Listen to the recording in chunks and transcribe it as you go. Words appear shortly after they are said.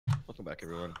Welcome back,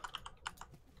 everyone.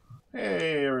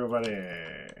 Hey, everybody.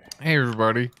 Hey,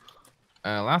 everybody.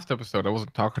 Last episode, I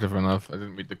wasn't talkative enough. I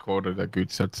didn't meet the quota that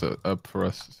Good sets up for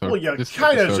us. So Well, you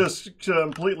kind of just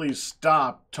completely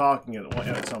stopped talking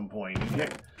at some point.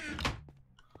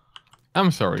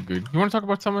 I'm sorry, Good. You want to talk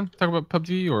about someone? Talk about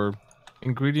PUBG or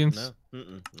ingredients? No,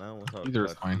 no, we'll talk Either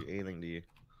is about fine. anything to you.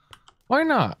 Why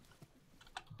not?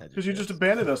 Because you just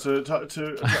abandoned us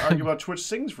to argue about Twitch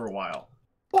Sings for a while.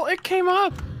 Well, it came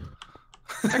up.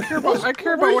 I care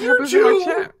about what happens too? in my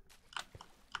chat.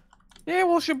 Yeah,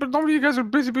 well, shit, but none of you guys are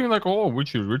busy being like, oh,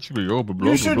 which we go, blah,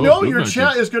 blah, You should blah, know blah, your blah,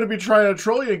 chat is going to be trying to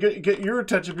troll you and get your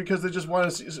attention because they just want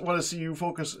to see you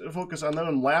focus on them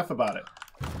and laugh about it.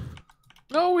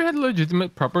 No, we had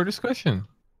legitimate, proper discussion.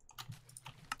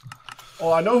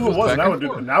 Oh, I know who it was, and I would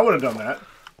have done that.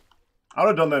 I would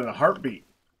have done that in a heartbeat.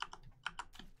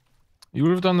 You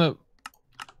would have done that.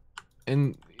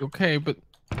 And okay, but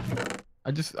I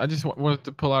just wanted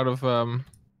to pull out of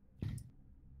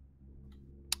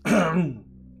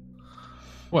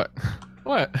What?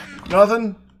 What?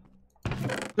 Nothing.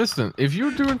 Listen, if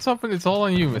you're doing something, it's all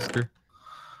on you, mister.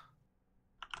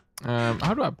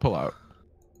 How do I pull out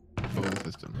of the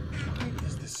system? Why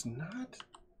is this not?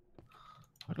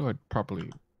 How do I properly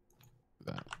do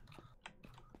that?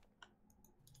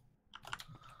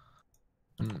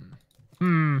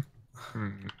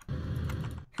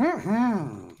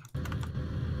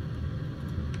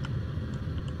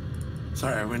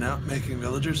 Sorry, are we not making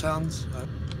villager sounds?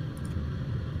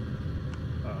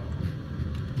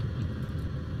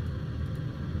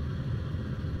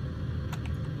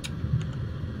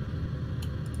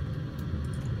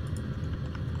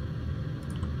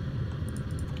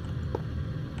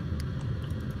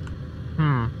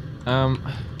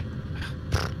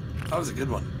 That was a good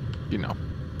one. You know.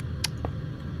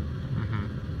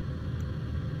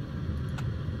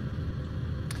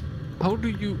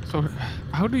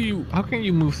 How can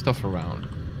you move stuff around?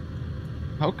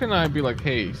 How can I be like,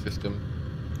 hey, system,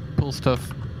 pull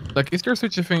stuff? Like, is there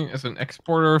such a thing as an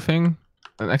exporter thing?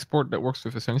 An export that works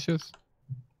with Essentias?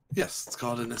 Yes, it's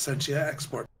called an Essentia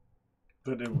export.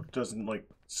 But it doesn't, like,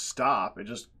 stop. It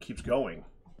just keeps going.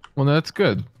 Well, that's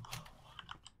good.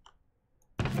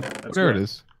 That's there good. it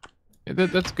is. Yeah,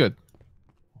 that's good.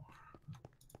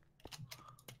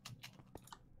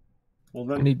 Well,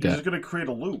 then you're just going to create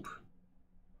a loop.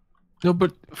 No,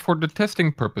 but for the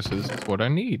testing purposes, it's what I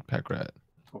need, Packrat.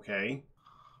 Okay.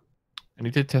 I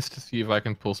need to test to see if I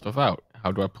can pull stuff out.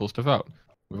 How do I pull stuff out?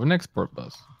 With an export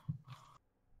bus.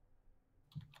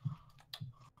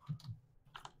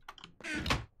 You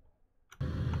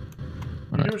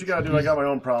do what you gotta do. I got my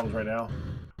own problems right now.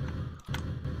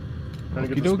 Trying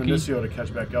to get this Benicio to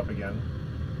catch back up again.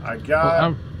 I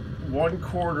got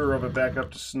 1/4 of it back up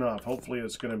to snuff. Hopefully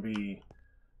it's going to be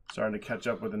starting to catch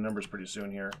up with the numbers pretty soon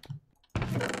here.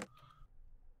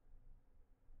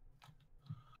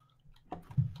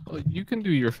 Well, you can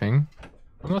do your thing.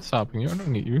 I'm not stopping you. I don't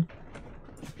need you.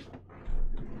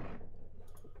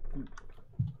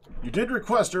 You did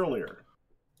request earlier.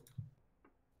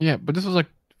 Yeah, but this was like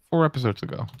 4 episodes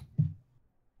ago.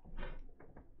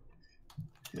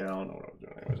 Yeah, I don't know what I was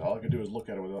doing. Anyways, all I could do is look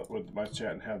at it with my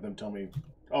chat and have them tell me,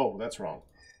 oh, that's wrong.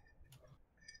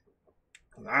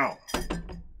 Now.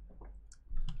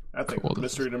 That's a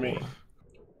mystery to me.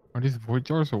 Are these void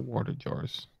jars or water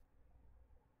jars?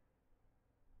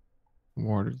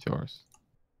 Water jars.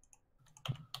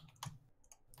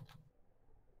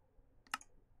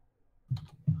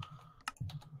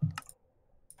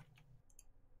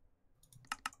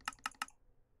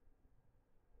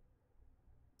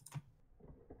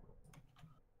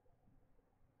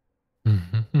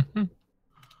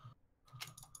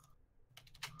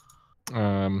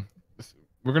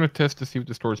 We're gonna test to see if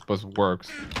the storage bus works.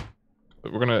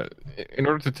 But we're gonna, in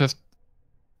order to test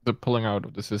the pulling out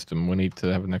of the system, we need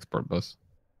to have an export bus.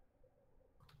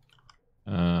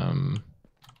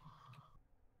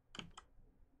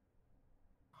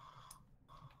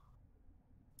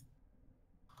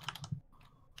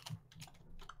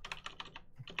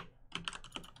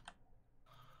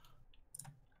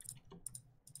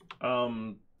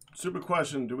 Stupid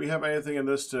question. Do we have anything in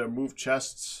this to move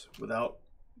chests without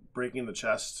breaking the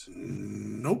chest?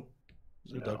 Nope.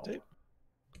 Is there duct tape?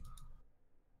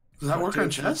 Does that work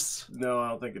on chests? No, I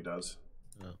don't think it does.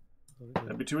 No.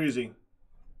 That'd be too easy.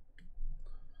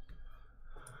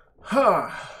 Huh.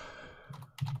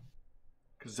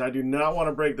 Because I do not want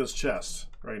to break this chest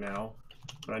right now.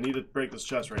 But I need to break this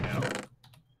chest right now.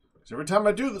 Because every time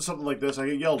I do something like this, I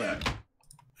get yelled at. Are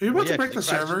you about to break the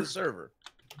server?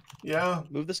 Yeah.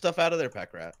 Move the stuff out of there,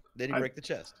 Packrat. Then you break the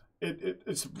chest.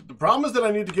 The problem is that I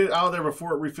need to get it out of there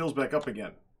before it refills back up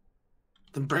again.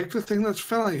 Then break the thing that's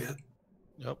filling it.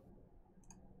 Yep.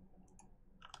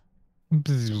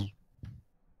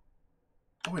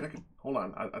 Oh wait, I can hold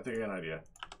on. I think I got an idea.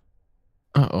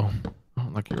 Uh-oh. I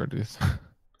don't like your ideas.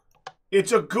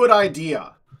 It's a good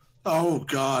idea. Oh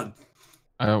God.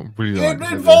 I don't really It like this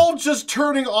idea. involves just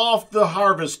turning off the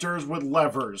harvesters with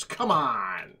levers. Come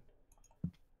on.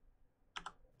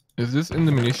 Is this in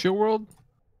the militia world?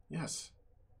 Yes.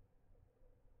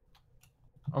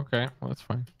 Okay, well that's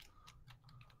fine.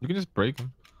 You can just break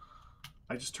them.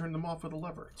 I just turned them off with a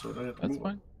lever, so I don't have to That's move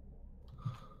fine. them.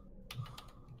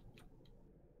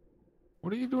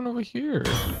 What are you doing over here?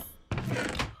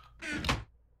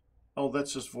 Oh,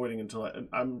 that's just voiding until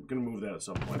I'm gonna move that at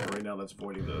some point. But right now, that's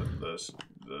voiding the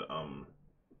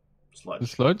sludge. The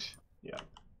sludge? Yeah.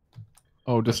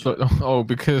 Oh, the sludge. Oh,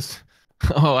 because.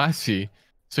 Oh, I see.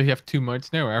 So you have too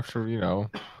much now after, you know.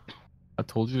 I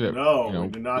told you that. No, you know, we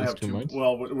do not there's have too too much.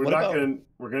 Well, we're What not about- gonna.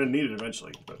 We're gonna need it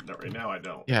eventually, but right now I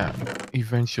don't. Yeah,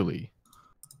 eventually.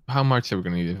 How much are we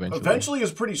gonna need eventually? Eventually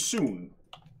is pretty soon.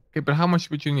 Okay, but how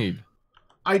much would you need?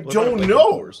 I What about don't awakened know.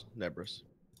 Cores, Nebris?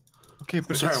 Okay,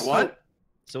 but Sorry, it's what?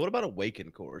 So what about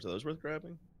awakened cores? Are those worth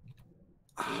grabbing?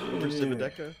 Over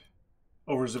Civideco?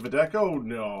 Over Zivadeco?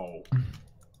 No.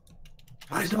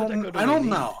 I Civideco don't. do I we don't need?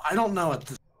 know. I don't know at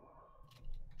this.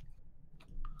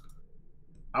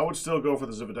 I would still go for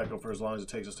the Zivadeco for as long as it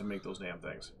takes us to make those damn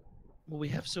things. Well, we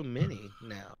have so many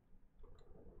now.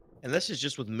 And this is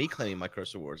just with me claiming my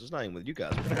Curse Awards. It's not even with you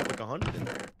guys. We're gonna have like 100 in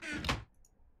there.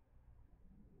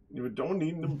 You don't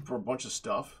need them for a bunch of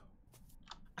stuff.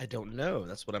 I don't know.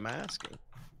 That's what I'm asking.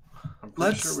 I'm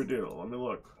pretty Let's- sure we do. Let me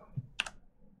look.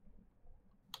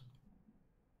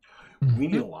 Mm-hmm. We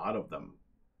need a lot of them.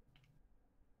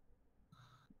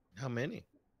 How many?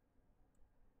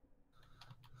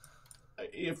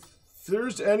 If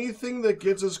there's anything that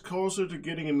gets us closer to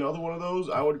getting another one of those,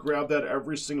 I would grab that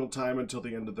every single time until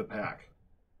the end of the pack.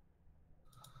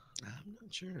 I'm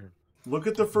not sure. Look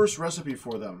at the first recipe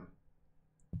for them.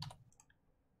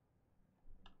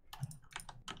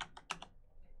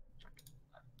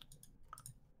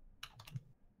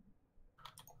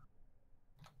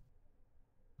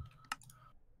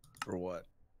 For what?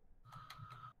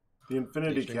 The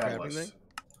Infinity Instant crabbing Catalyst. thing?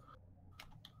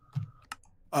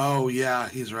 Oh yeah,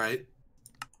 he's right.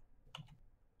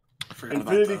 I forgot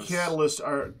about Infinity those. Catalyst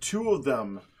are two of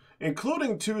them,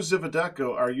 including two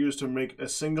Zivadeco, are used to make a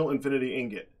single Infinity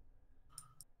Ingot.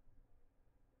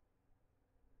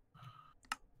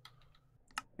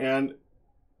 And,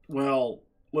 well,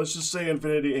 let's just say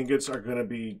Infinity Ingots are going to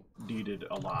be needed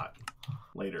a lot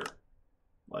later.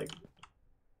 Like,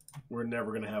 we're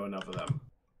never going to have enough of them.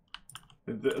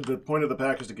 The point of the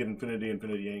pack is to get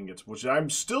Infinity Ingots, which I'm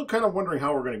still kind of wondering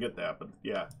how we're going to get that, but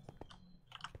yeah.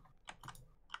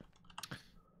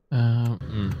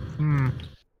 Mm.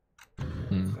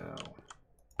 Now,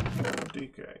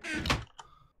 DK.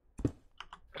 I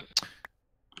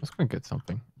was gonna get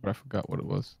something, but I forgot what it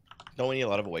was. Don't we need a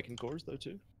lot of awakened cores though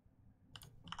too?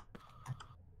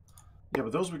 Yeah,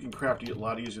 but those we can craft a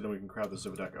lot easier than we can craft the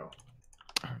Zivadeco.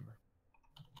 I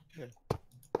remember.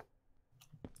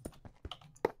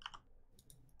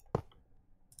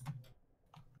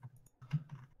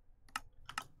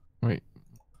 Wait,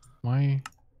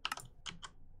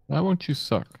 why won't you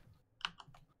suck?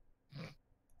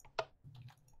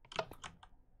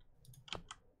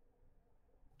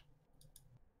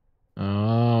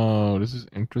 Oh, this is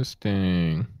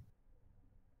interesting.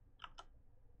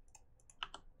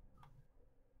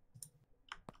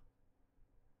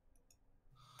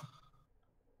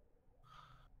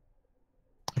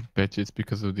 I bet you it's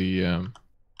because of the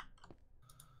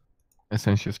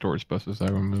essential storage buses I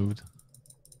removed.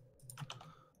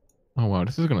 Oh wow,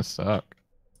 this is gonna suck.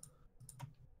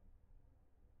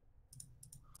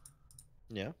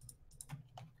 Yeah,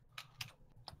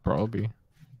 Probably.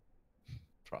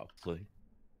 probably.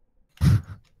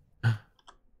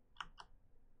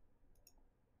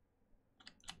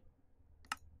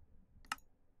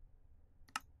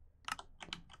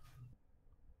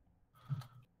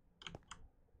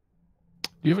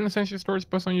 Do you have an essential storage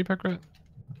bus on you, Packrat?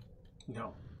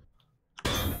 No,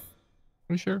 Are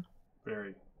you sure?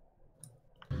 very.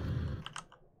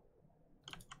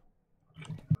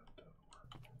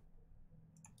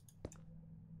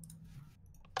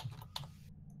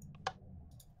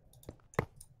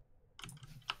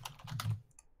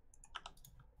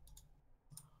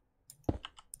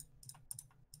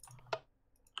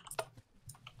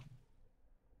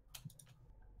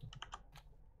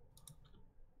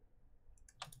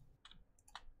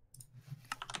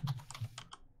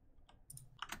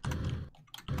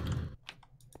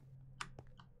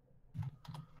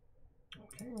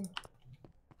 Okay.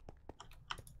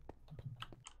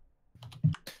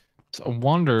 I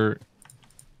wonder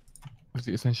if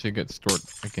the essentially gets stored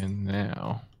again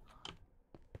now.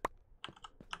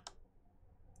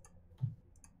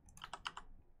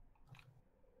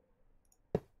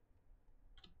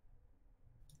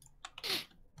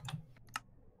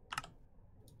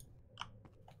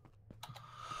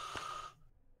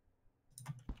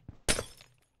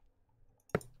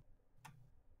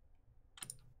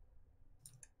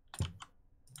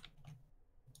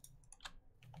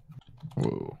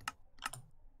 Whoa.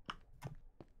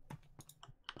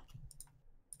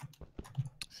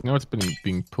 So now it's been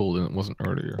being pulled and it wasn't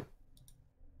earlier.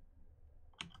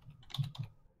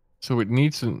 So it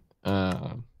needs an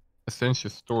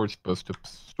essential storage bus to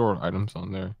store items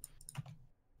on there,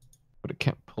 but it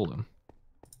can't pull them.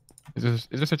 Is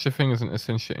there such a thing as an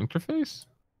essential interface?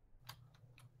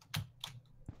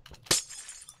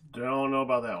 Don't know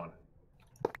about that one.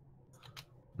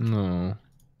 No.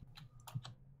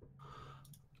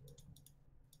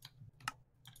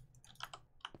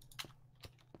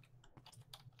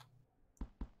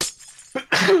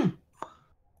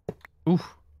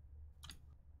 Oof.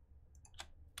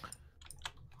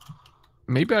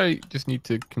 Maybe I just need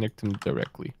to connect them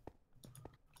directly.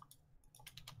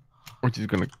 Which is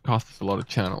going to cost us a lot of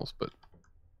channels, but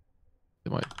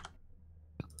it might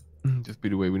just be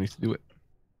the way we need to do it.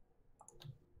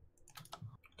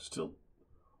 Still.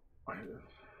 So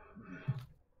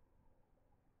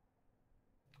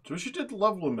we should did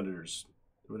level limiters.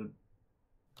 It would have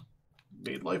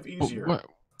made life easier.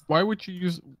 Why would you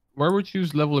use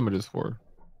level limiters for?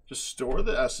 Just store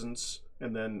the essence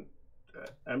and then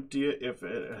empty it if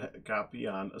it got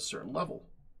beyond a certain level.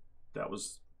 That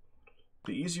was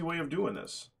the easy way of doing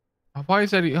this. Why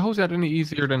is that? How is that any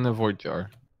easier than the void jar?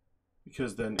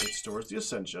 Because then it stores the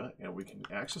essentia, and we can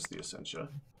access the essentia,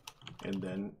 and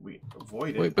then we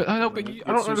avoid it. Wait, but I don't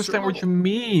understand what you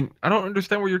mean. I don't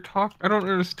understand what you're talking. I don't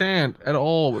understand at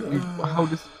all how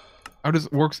this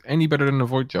works any better than the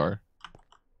void jar.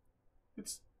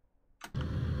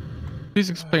 Please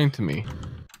explain to me.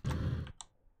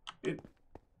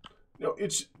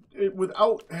 It's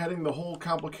without adding the whole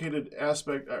complicated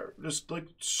aspect. Just like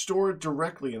store it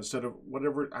directly instead of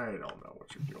whatever. I don't know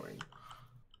what you're doing.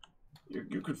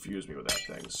 You confuse me with that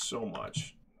thing so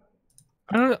much.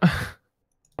 I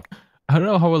don't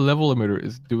know how a level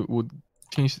limiter would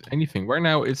change anything. Right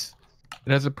now, it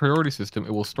has a priority system.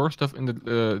 It will store stuff in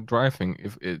the driving.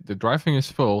 If the driving is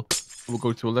full, it will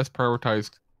go to a less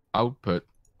prioritized output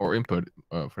or input,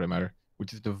 for that matter,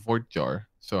 which is the void jar.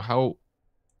 So how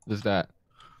does that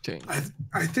change?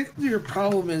 I think your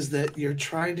problem is that you're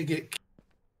trying to get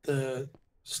the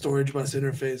storage bus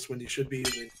interface when you should be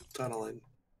using tunneling.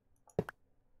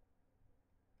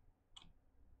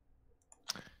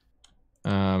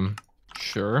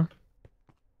 Sure.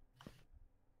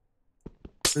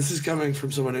 This is coming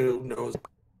from someone who knows.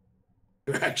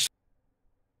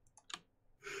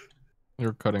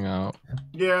 You're cutting out.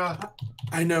 Yeah.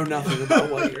 I know nothing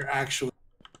about what you're actually.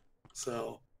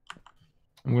 So.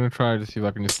 I'm gonna try to see if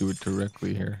I can just do it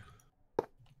directly here. Do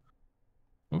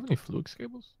you have any flux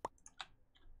cables?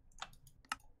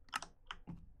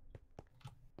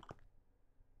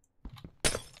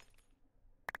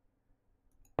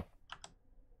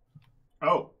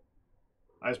 Oh.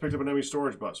 I just picked up an enemy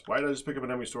storage bus. Why did I just pick up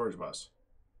an enemy storage bus?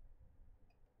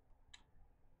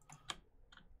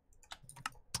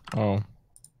 Oh.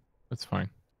 That's fine.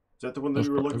 Is that the one that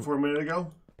you were looking for a minute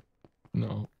ago?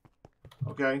 No.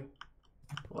 Okay.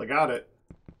 Well, I got it.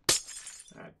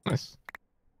 Nice.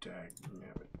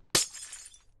 Dagnabbit.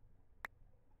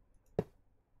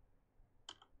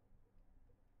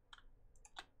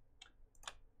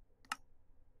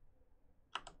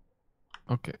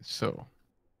 Okay, so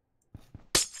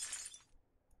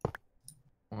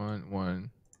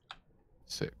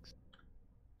 116.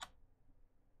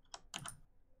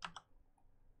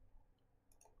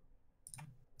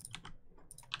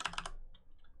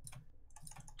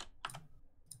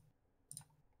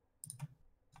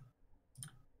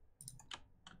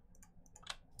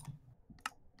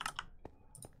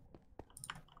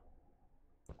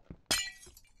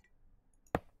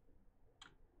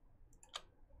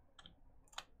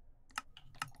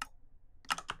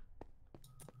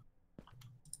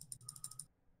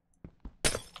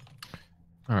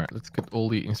 All right, let's get all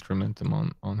the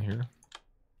instrumentum on here.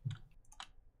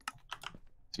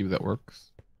 See if that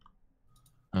works.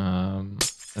 And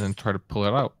then try to pull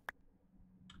it out.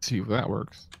 See if that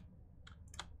works.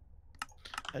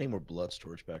 I need more blood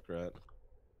storage back, right?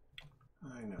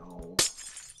 I know.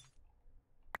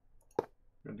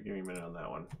 You have to give me a minute on that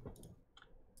one.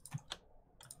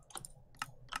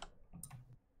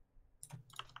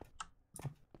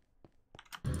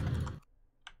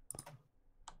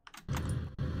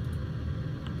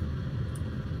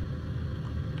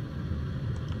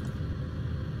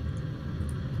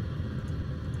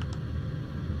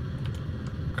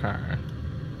 Okay.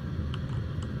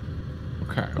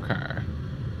 Okay, okay.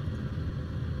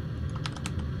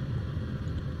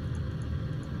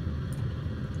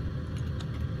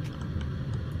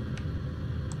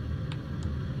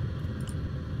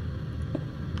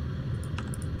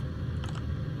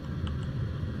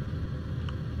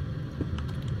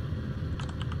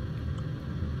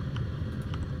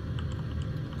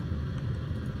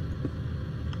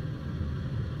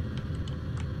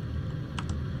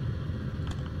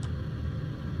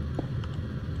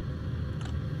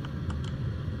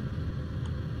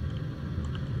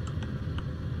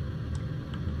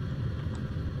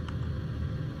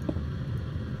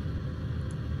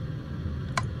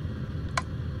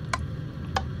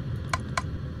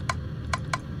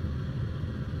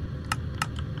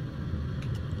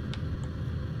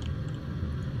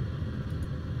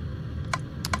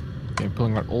 Okay, I'm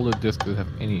pulling out all the discs that have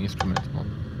any instrumental on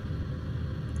them.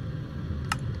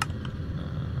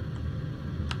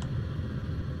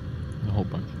 A whole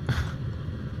bunch.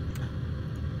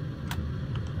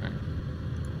 Alright.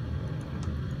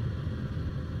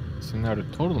 So now the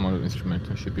total amount of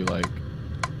instrumental should be like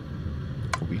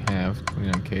what we have,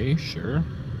 29k, sure.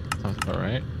 Sounds about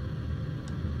right.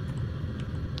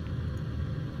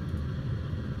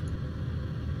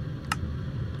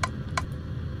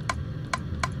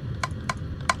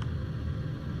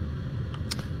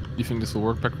 You think this will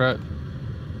work, Packrat?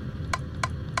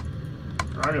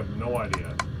 I have no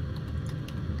idea.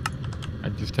 I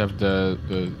just have well,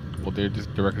 they're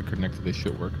just directly connected. They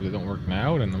should work. If they don't work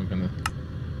now, then I'm gonna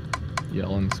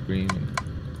yell and scream and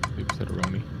be upset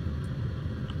Aroni.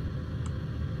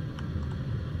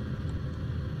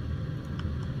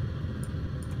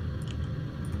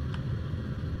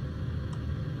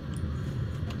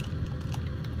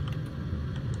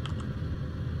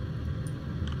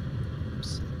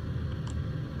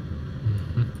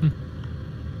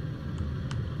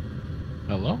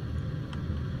 Hello?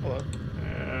 Hello.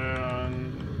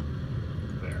 And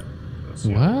there. Let's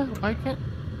see how we're What? doing I now. can't.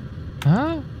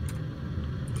 Huh?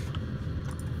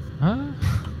 Huh?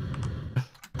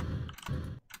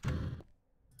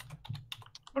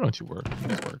 Why don't you work?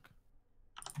 Please work.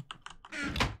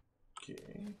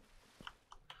 Okay.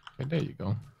 Okay, there you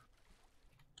go.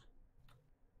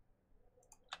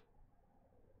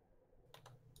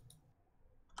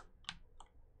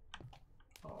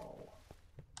 Oh.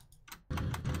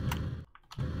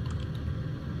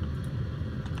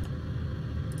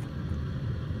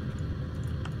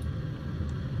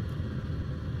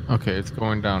 Okay, it's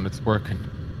going down. It's working.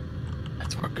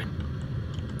 It's working.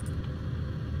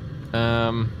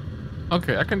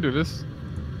 Okay, I can do this.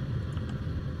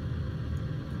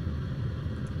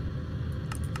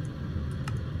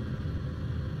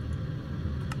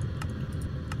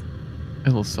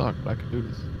 It'll suck, but I can do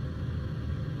this.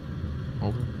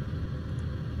 Over.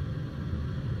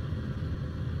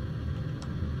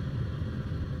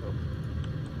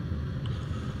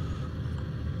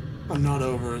 I'm not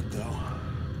over it though.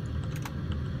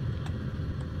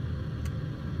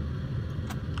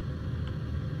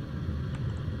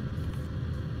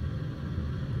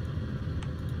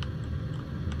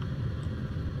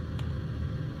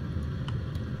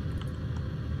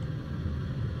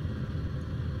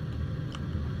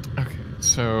 Okay,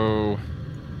 so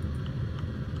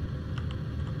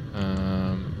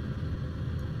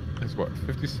it's what,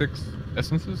 56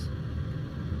 essences?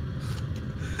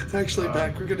 Actually,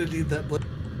 back, we're gonna need that. We're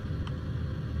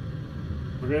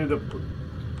gonna need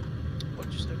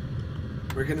What'd you say?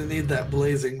 We're gonna need that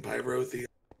blazing pyrotheum.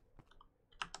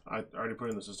 I already put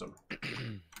it in the system.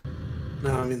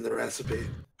 No, I mean the recipe.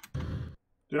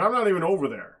 Dude, I'm not even over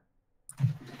there.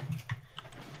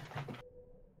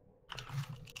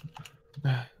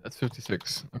 That's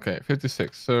 56. Okay,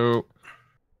 56. So,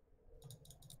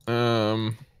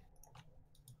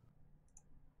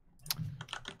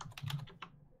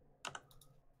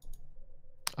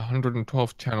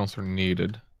 112 channels are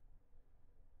needed,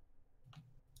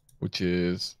 which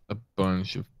is a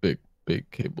bunch of big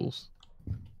cables.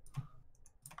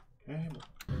 Okay.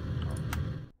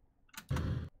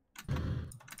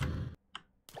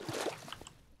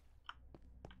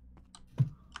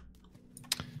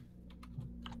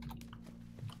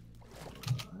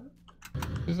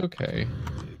 It's okay.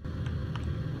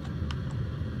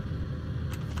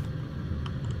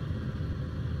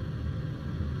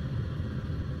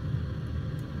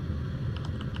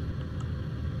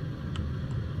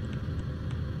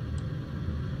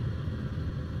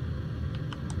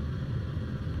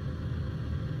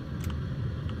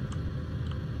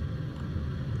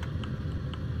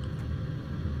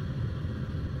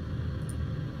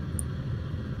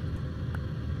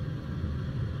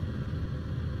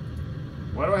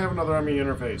 Why do I have another ME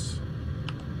interface?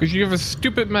 Because you have a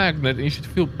stupid magnet and you should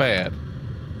feel bad.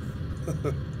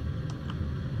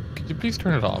 Could you please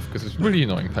turn it off? Because it's really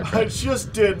annoying. I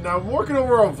just did. Now I'm working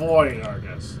over a void,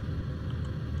 Argus.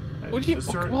 What do you?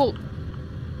 Well,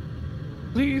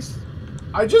 please.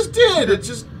 I just did. It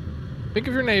just. Think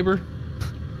of your neighbor.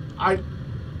 I'm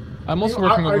also you know,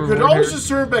 working I over. could always just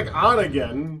turn it back on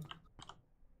again.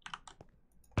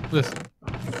 Listen.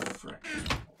 Oh, frick.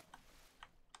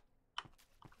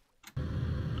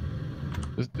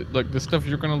 Like the stuff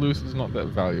you're gonna lose is not that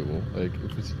valuable. Like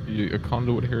if it's a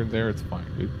conduit here and there, it's fine,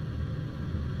 dude.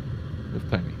 It's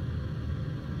tiny.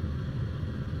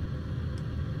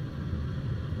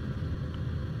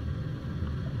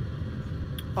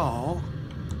 Oh.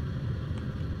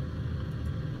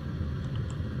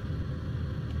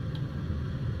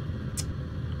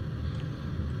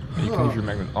 You can leave your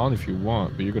magnet on if you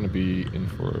want, but you're gonna be in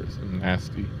for some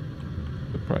nasty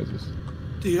surprises.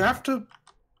 Do you have to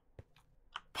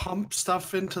pump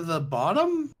stuff into the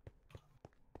bottom?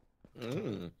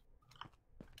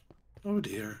 Oh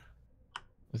dear.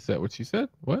 Is that what she said?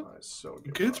 What? So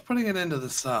Good's putting it into the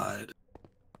side.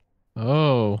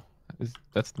 Oh,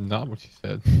 that's not what she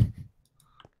said.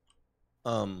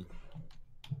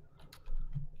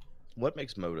 What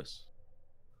makes modus?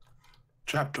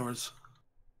 Trapdoors.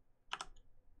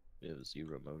 It was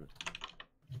 0 modus.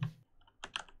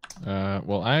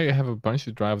 Well, I have a bunch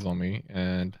of drives on me,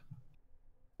 and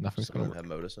nothing's Some gonna of work.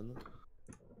 them have modus in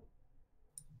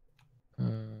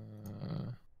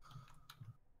them.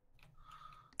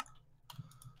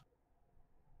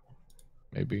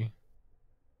 Maybe.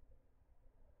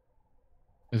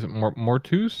 Is it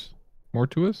Mortus?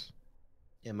 Mortuus?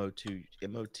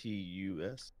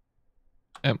 MOTUS?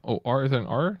 M-O-R? Is that an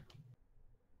R?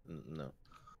 No.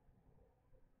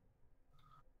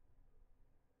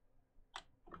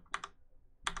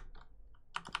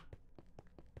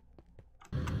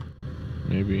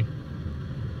 Maybe.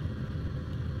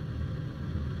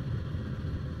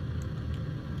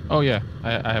 Oh yeah,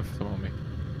 I have some on me.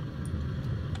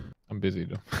 I'm busy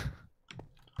though.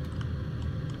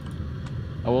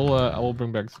 I will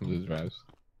bring back some of those drives.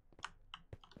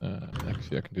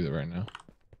 Actually, I can do that right now.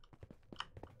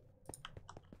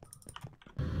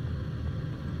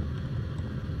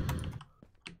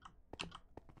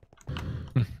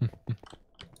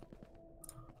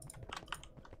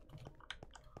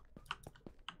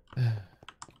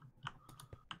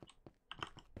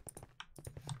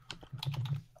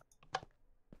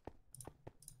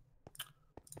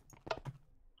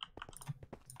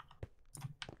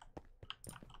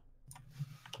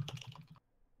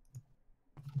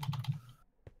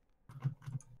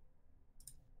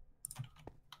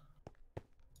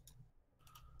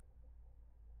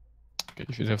 Okay,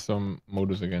 you should have some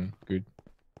modus again. Good.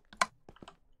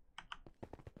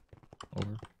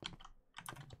 Over.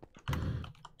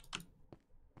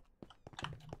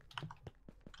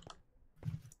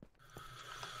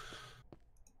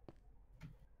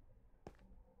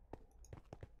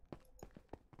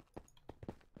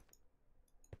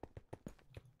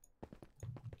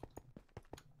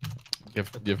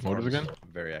 Do you have modus again?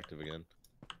 Very active again.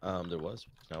 There was.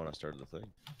 Now when I started the thing.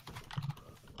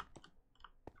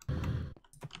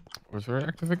 Was very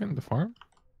active again? The farm?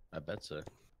 I bet so.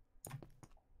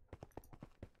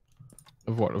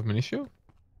 Of what? Of Minicio?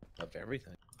 Of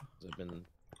everything. I've been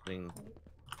putting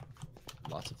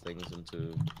lots of things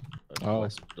into a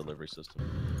quest delivery system.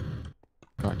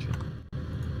 Gotcha.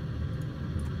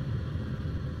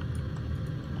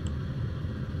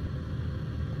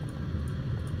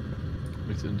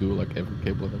 We didn't do like every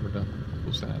cable I've ever done.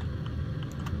 So sad.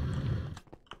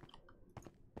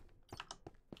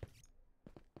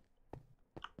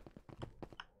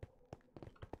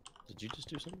 Did you just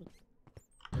do something?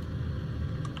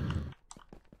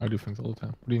 I do things all the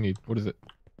time. What do you need? What is it?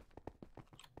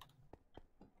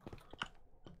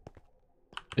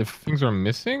 If things are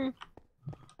missing,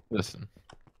 listen.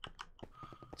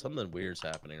 Something weird's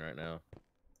happening right now.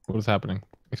 What is happening?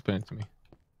 Explain it to me.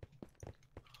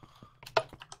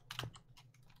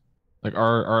 Like,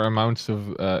 are amounts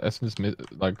of essence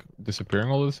like disappearing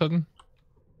all of a sudden?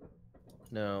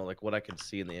 No, like what I can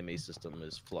see in the ME system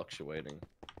is fluctuating.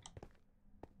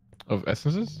 Of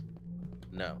essences?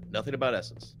 No, nothing about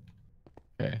essence.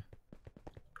 Okay.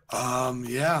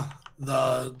 Yeah.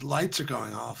 The lights are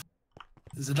going off.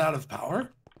 Is it out of power?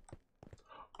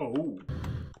 Oh.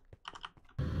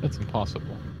 That's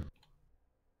impossible.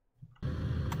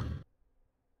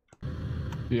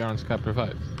 The iron scrap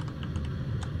provides.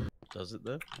 Does it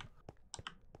though?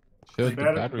 Should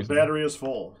The battery is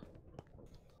full.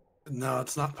 No,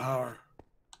 it's not power.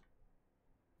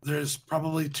 There's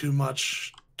probably too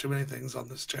many things on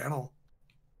this channel.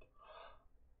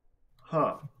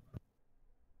 Huh.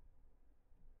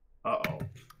 Uh-oh.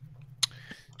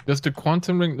 Does the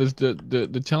quantum ring, does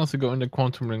the channels to go in the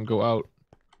quantum ring go out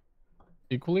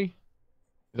equally?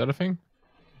 Is that a thing?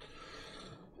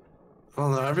 Oh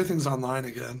no, everything's online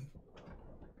again.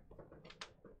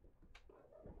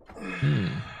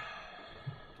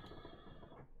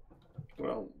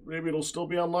 Well, maybe it'll still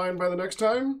be online by the next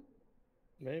time?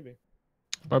 Maybe.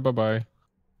 Bye. Bye.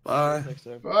 Next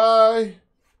time. Bye!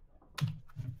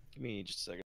 Give me just a second.